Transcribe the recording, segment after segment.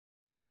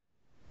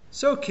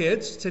So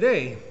kids,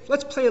 today,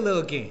 let's play a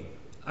little game.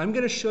 I'm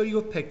going to show you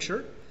a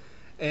picture,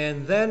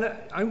 and then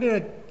I'm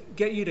going to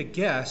get you to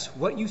guess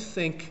what you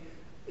think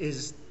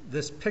is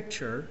this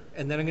picture,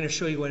 and then I'm going to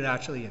show you what it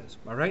actually is.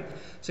 All right?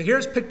 So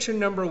here's picture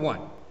number one.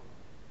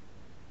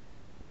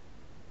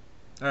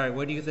 All right,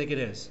 what do you think it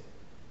is?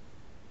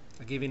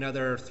 I'll give you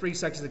another 3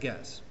 seconds to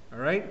guess. All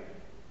right?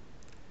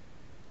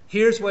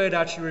 Here's what it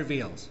actually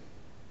reveals.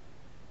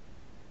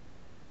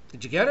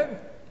 Did you get it?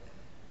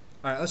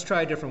 All right, let's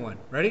try a different one.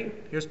 Ready?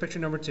 Here's picture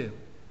number two.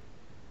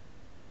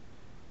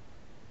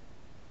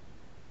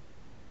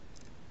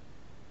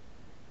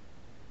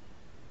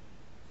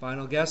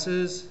 Final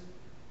guesses?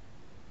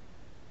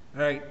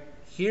 All right,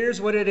 here's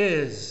what it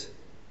is.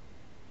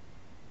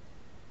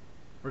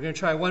 We're going to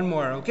try one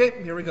more.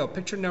 Okay, here we go.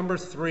 Picture number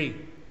three.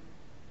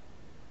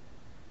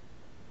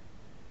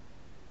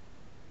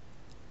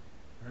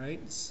 All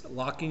right,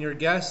 locking your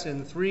guess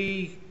in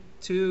 3,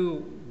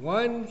 2,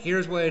 1.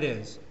 Here's what it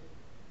is.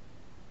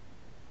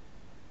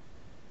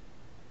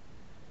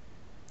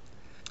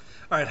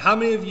 All right, how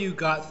many of you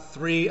got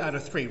 3 out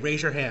of 3?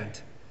 Raise your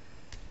hand.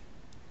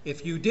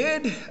 If you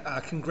did,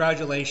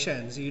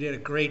 congratulations. You did a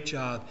great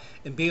job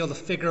in being able to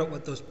figure out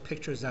what those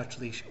pictures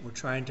actually were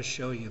trying to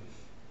show you.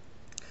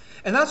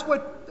 And that's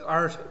what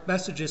our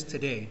message is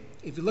today.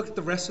 If you look at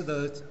the rest of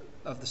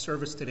the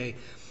service today,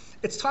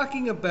 it's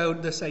talking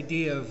about this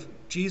idea of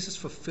Jesus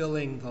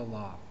fulfilling the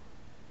law.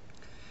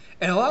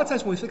 And a lot of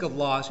times when we think of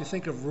laws, we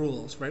think of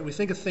rules, right? We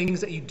think of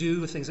things that you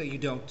do, things that you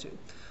don't do.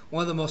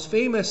 One of the most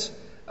famous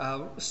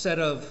set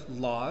of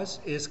laws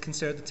is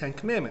considered the Ten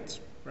Commandments,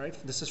 right?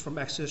 This is from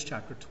Exodus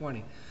chapter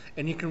 20,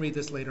 and you can read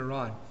this later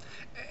on.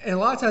 And a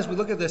lot of times we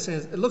look at this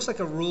and it looks like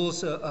a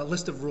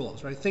list of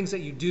rules, right? Things that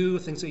you do,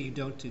 things that you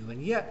don't do.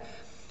 And yet,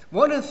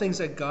 one of the things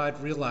that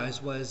God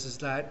realized is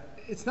that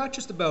it's not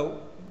just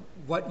about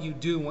what you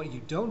do and what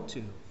you don't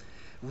do.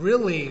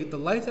 Really, the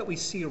life that we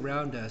see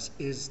around us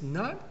is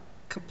not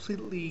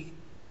completely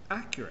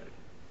accurate.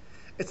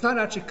 It's not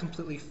actually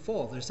completely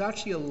full. There's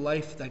actually a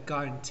life that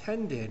God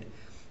intended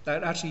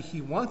that actually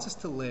he wants us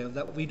to live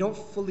that we don't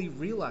fully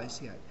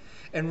realize yet.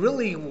 And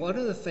really, one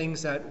of the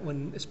things that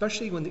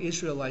especially when the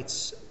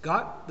Israelites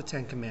got the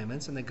Ten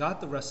Commandments and they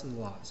got the rest of the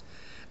laws,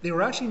 they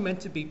were actually meant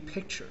to be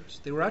pictures.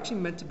 They were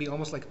actually meant to be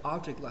almost like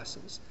object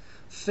lessons,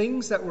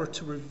 things that were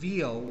to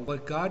reveal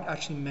what God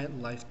actually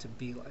meant life to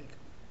be like.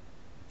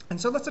 And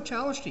so that's a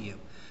challenge to you.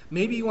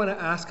 Maybe you want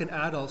to ask an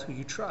adult who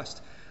you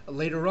trust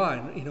later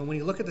on, when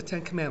you look at the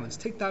Ten Commandments,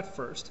 take that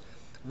first.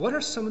 What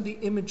are some of the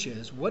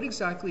images? What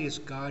exactly is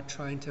God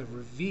trying to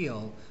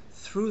reveal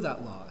through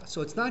that law? So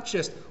it's not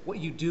just what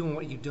you do and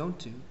what you don't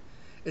do.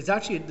 It's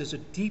actually, there's a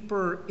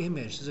deeper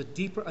image, there's a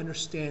deeper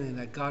understanding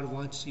that God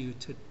wants you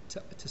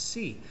to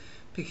see.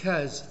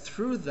 Because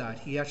through that,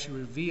 he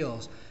actually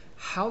reveals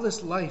how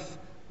this life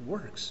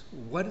works,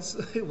 what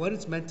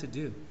it's meant to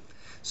do.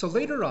 So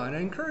later on, I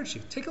encourage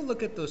you, take a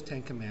look at those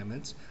Ten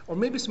Commandments, or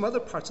maybe some other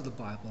parts of the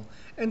Bible,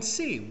 and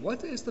see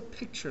what is the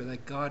picture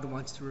that God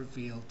wants to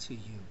reveal to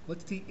you.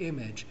 What's the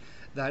image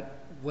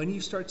that when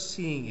you start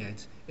seeing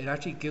it, it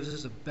actually gives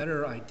us a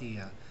better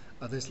idea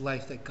of this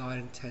life that God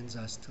intends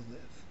us to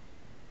live.